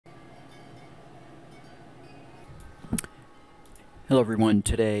Hello everyone,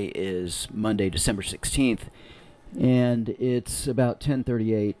 today is Monday, December 16th, and it's about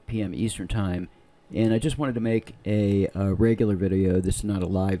 10:38 p.m. Eastern Time, and I just wanted to make a regular video. This is not a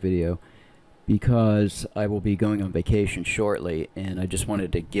live video because I will be going on vacation shortly, and I just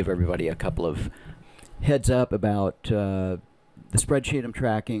wanted to give everybody a couple of heads up about the spreadsheet I'm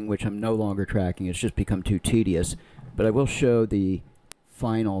tracking, which I'm no longer tracking. It's just become too tedious, but I will show the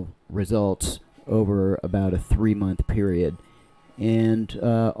final results over about a 3-month period. And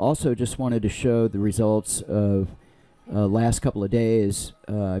also just wanted to show the results of last couple of days.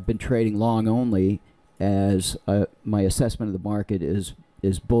 I've been trading long only as my assessment of the market is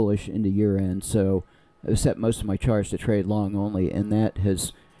bullish into year end. So I've set most of my charts to trade long only, and that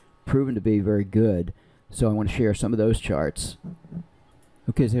has proven to be very good. So I want to share some of those charts.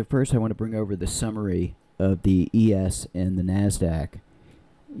 Okay, so first I want to bring over the summary of the ES and the NASDAQ.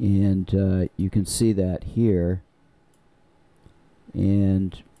 And you can see that here.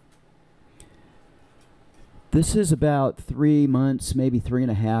 And this is about 3 months, maybe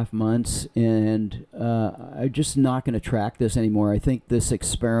 3.5 months, and I'm just not going to track this anymore. I think this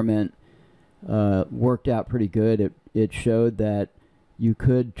experiment worked out pretty good. It showed that you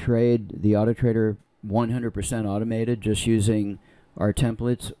could trade the Autotrader 100% automated just using our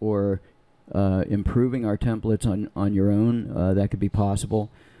templates, or improving our templates on your own. That could be possible.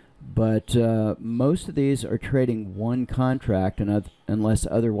 But most of these are trading one contract, and unless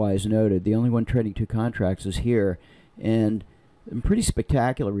otherwise noted. The only one trading two contracts is here, and pretty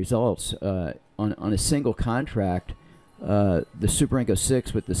spectacular results on a single contract. The Super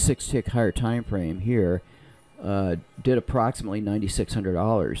 6 with the 6-tick higher time frame here did approximately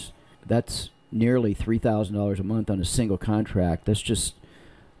 $9,600. That's nearly $3,000 a month on a single contract. That's just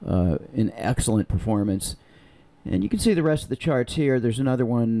an excellent performance. And you can see the rest of the charts here. There's another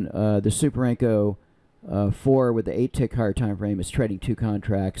one, the Super 4 with the 8-tick higher time frame is trading two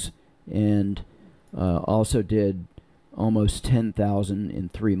contracts, and also did almost $10,000 in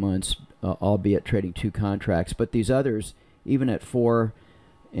 3 months, albeit trading two contracts. But these others, even at $4,000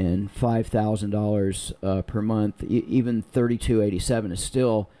 and $5,000 per month, even $3,287 is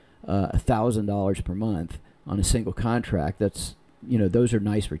still $1,000 per month on a single contract. That's, you know, those are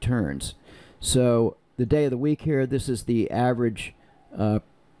nice returns. So the day of the week here, this is the average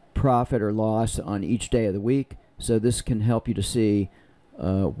profit or loss on each day of the week. So this can help you to see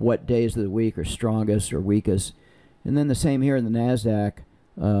what days of the week are strongest or weakest. And then the same here in the NASDAQ.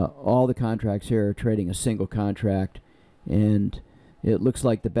 All the contracts here are trading a single contract, and it looks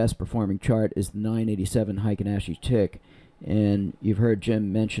like the best performing chart is the 987 Heikin-Ashi tick, and you've heard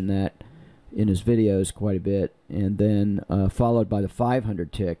Jim mention that in his videos quite a bit, and then followed by the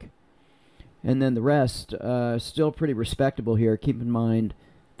 500 tick. And then the rest, still pretty respectable here. Keep in mind,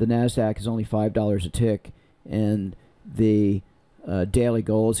 the NASDAQ is only $5 a tick, and the daily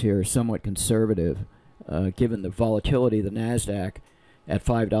goals here are somewhat conservative. Given the volatility of the NASDAQ at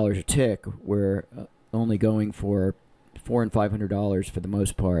 $5 a tick, we're only going for $400 and $500 for the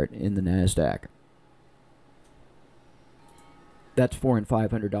most part in the NASDAQ. That's $400 and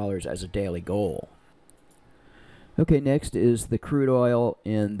 $500 as a daily goal. Okay, next is the crude oil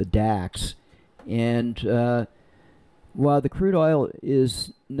and the DAX. And while the crude oil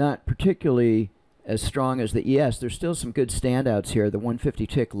is not particularly as strong as the ES, there's still some good standouts here. The 150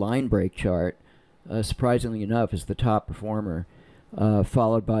 tick line break chart, surprisingly enough, is the top performer,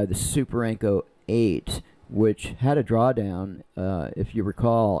 followed by the Super 8, which had a drawdown, if you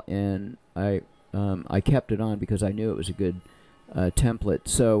recall, and I kept it on because I knew it was a good template.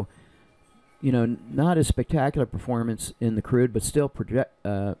 So, you know, not a spectacular performance in the crude, but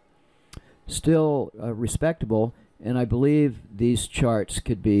still respectable, and I believe these charts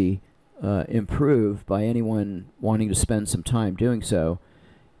could be improved by anyone wanting to spend some time doing so.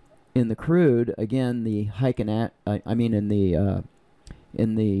 In the crude, again, the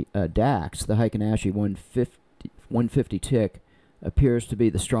in the DAX, the Heikin-Ashi 150 tick appears to be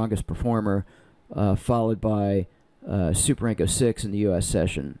the strongest performer, followed by Super 6 in the U.S.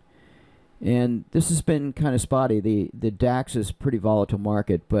 session. And this has been kind of spotty. The DAX is a pretty volatile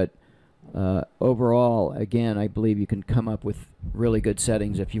market, but overall, again, I believe you can come up with really good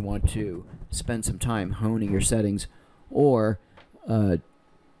settings if you want to spend some time honing your settings, or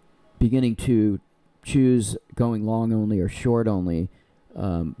beginning to choose going long only or short only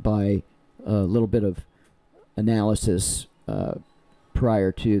by a little bit of analysis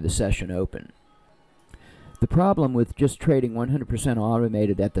prior to the session open. The problem with just trading 100%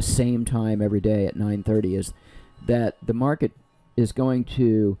 automated at the same time every day at 9:30 is that the market is going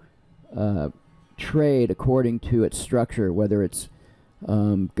to trade according to its structure, whether it's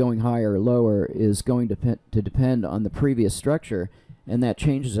going higher or lower is going to depend on the previous structure, and that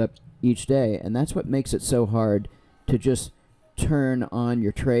changes up each day. And that's what makes it so hard to just turn on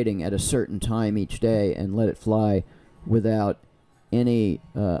your trading at a certain time each day and let it fly without any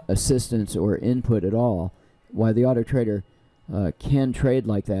assistance or input at all. Why the AutoTrader can trade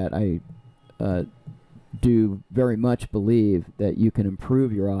like that, I do very much believe that you can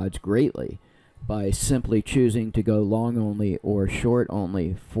improve your odds greatly by simply choosing to go long only or short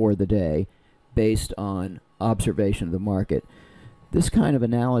only for the day based on observation of the market. This kind of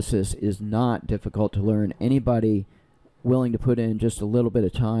analysis is not difficult to learn. Anybody willing to put in just a little bit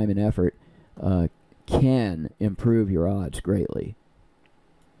of time and effort can improve your odds greatly.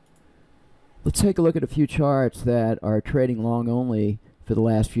 Let's take a look at a few charts that are trading long only for the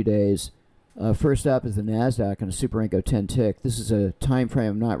last few days. First up is the NASDAQ on a Super Renko 10 tick. This is a time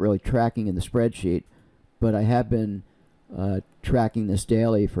frame I'm not really tracking in the spreadsheet, but I have been tracking this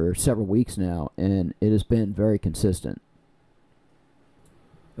daily for several weeks now, and it has been very consistent.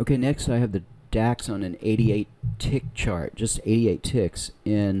 Okay, next I have the DAX on an 88 tick chart, just 88 ticks,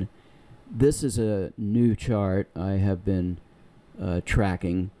 and this is a new chart I have been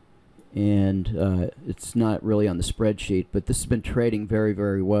tracking, and it's not really on the spreadsheet, but this has been trading very,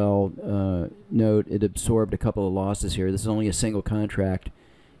 very well. Note it absorbed a couple of losses here. This is only a single contract,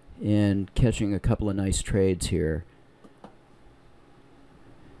 and catching a couple of nice trades here.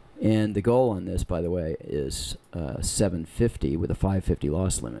 And the goal on this, by the way, is 750 with a 550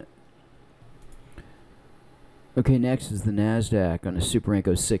 loss limit. Okay, next is the NASDAQ on a Super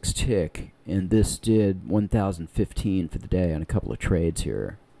Renko 6 tick, and this did 1,015 for the day on a couple of trades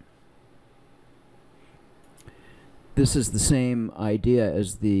here. This is the same idea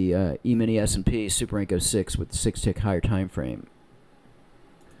as the E-mini S&P Super Renko 6 with the 6 tick higher time frame.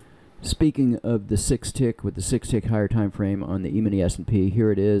 Speaking of the 6 tick with the 6 tick higher time frame on the E-mini S&P,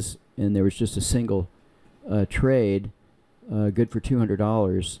 here it is, and there was just a single trade, good for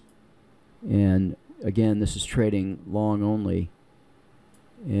 $200, and again, this is trading long only,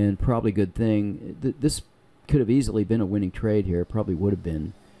 and probably good thing. This could have easily been a winning trade here, probably would have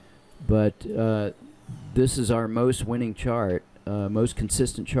been, but this is our most winning chart, most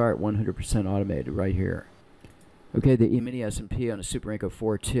consistent chart, 100% automated right here. Okay, the E-mini S&P on a Super Renko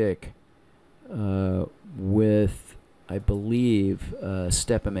 4 tick with, I believe,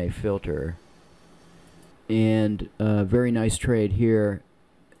 Step MA filter, and a very nice trade here.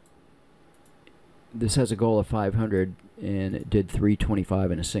 This has a goal of 500, and it did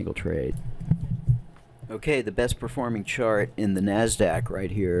 325 in a single trade. Okay, the best performing chart in the NASDAQ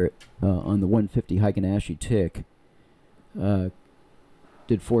right here on the 150 Heikin-Ashi tick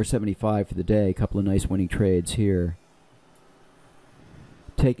did 475 for the day. A couple of nice winning trades here,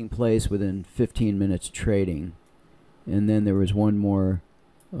 taking place within 15 minutes trading. And then there was one more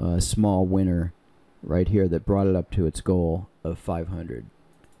small winner right here that brought it up to its goal of 500.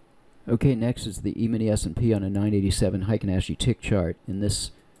 Okay, next is the E-mini S&P on a 987 Heikin-Ashi tick chart, and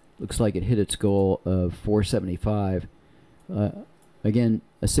this looks like it hit its goal of 475. Again,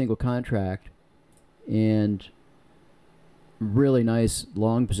 a single contract, and really nice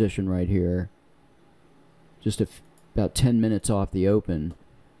long position right here. Just about 10 minutes off the open,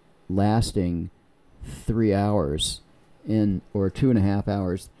 lasting 3 hours or 2.5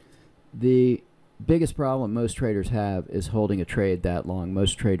 hours. The biggest problem most traders have is holding a trade that long.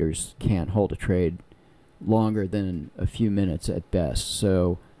 Most traders can't hold a trade longer than a few minutes at best.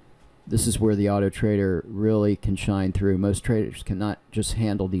 So this is where the AutoTrader really can shine through. Most traders cannot just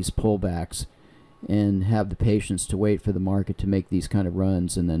handle these pullbacks and have the patience to wait for the market to make these kind of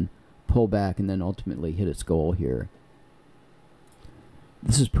runs and then pull back and then ultimately hit its goal here.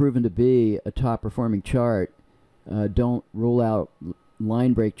 This has proven to be a top performing chart. Don't rule out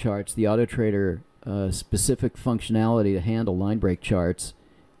line break charts. The AutoTrader specific functionality to handle line break charts,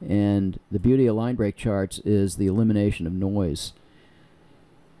 and the beauty of line break charts is the elimination of noise.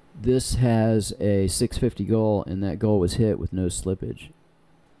 This has a 650 goal, and that goal was hit with no slippage.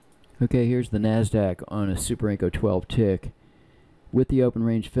 Okay, here's the NASDAQ on a Super Renko 12 tick with the open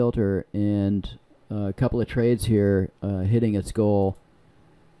range filter, and a couple of trades here hitting its goal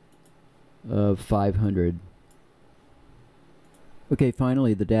of 500. Okay,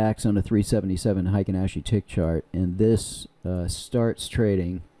 finally the DAX on a 377 Heikin-Ashi tick chart, and this starts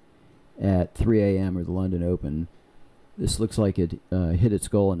trading at 3 a.m. or the London Open. This looks like it hit its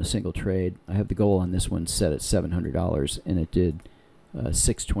goal in a single trade. I have the goal on this one set at $700, and it did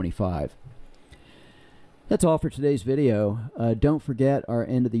 625. That's all for today's video. Don't forget our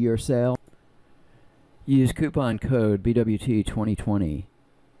end of the year sale. Use coupon code BWT 2020.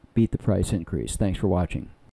 Beat the price increase. Thanks for watching.